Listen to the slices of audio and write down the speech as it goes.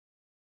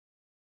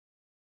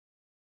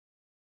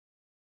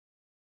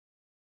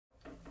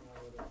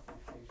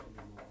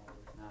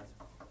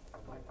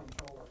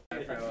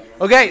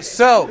Okay,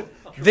 so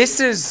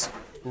this is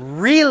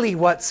really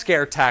what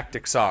scare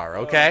tactics are,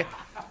 okay?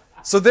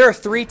 So there are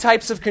three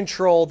types of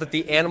control that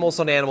the animals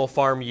on Animal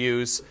Farm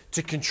use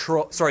to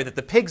control, that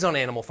the pigs on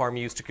Animal Farm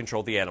use to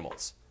control the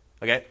animals,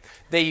 okay?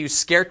 They use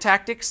scare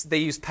tactics, they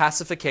use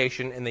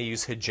pacification, and they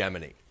use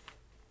hegemony,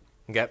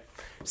 okay?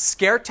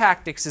 Scare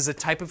tactics is a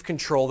type of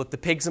control that the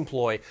pigs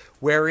employ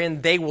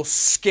wherein they will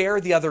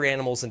scare the other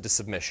animals into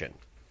submission.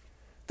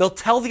 They'll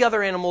tell the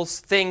other animals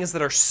things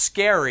that are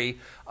scary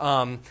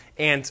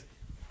and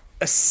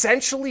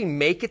essentially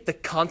make it the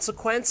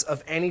consequence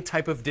of any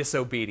type of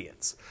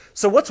disobedience.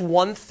 So what's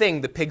one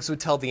thing the pigs would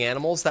tell the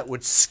animals that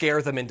would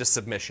scare them into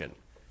submission?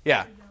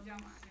 Yeah.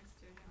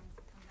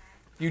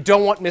 You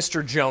don't want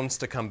Mr. Jones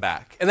to come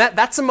back. And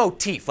that's a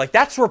motif. Like,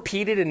 that's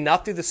repeated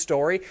enough through the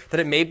story that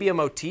it may be a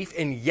motif,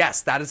 and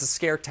yes, that is a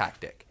scare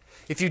tactic.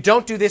 If you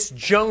don't do this,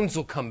 Jones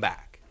will come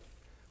back.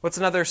 What's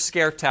another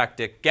scare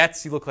tactic?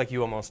 Getz, you look like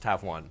you almost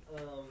have one.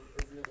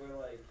 Isn't it where,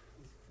 like,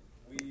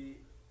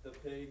 the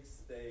pigs,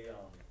 they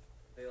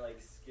like,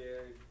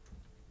 scared,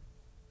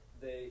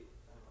 I don't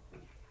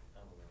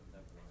know,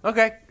 never mind.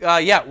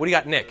 Okay, yeah, what do you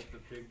got, Nick? The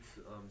pigs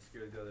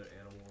scared the other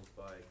animals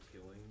by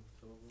killing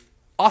some of them.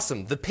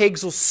 Awesome. The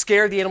pigs will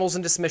scare the animals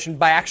into submission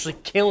by actually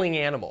killing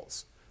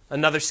animals.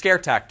 Another scare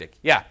tactic.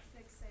 Yeah.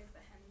 Like, say if the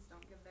hens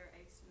don't give their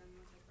eggs to them,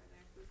 they'll take away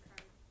their food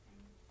cart.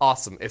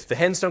 Awesome. If the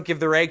hens don't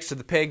give their eggs to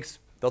the pigs,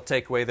 they'll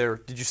take away their,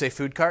 did you say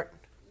food cart?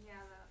 Yeah,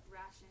 the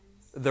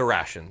rations. The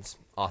rations.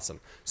 Awesome.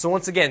 So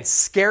once again,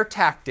 scare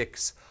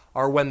tactics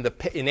are when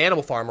in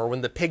Animal Farm are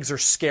when the pigs are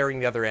scaring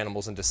the other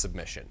animals into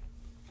submission.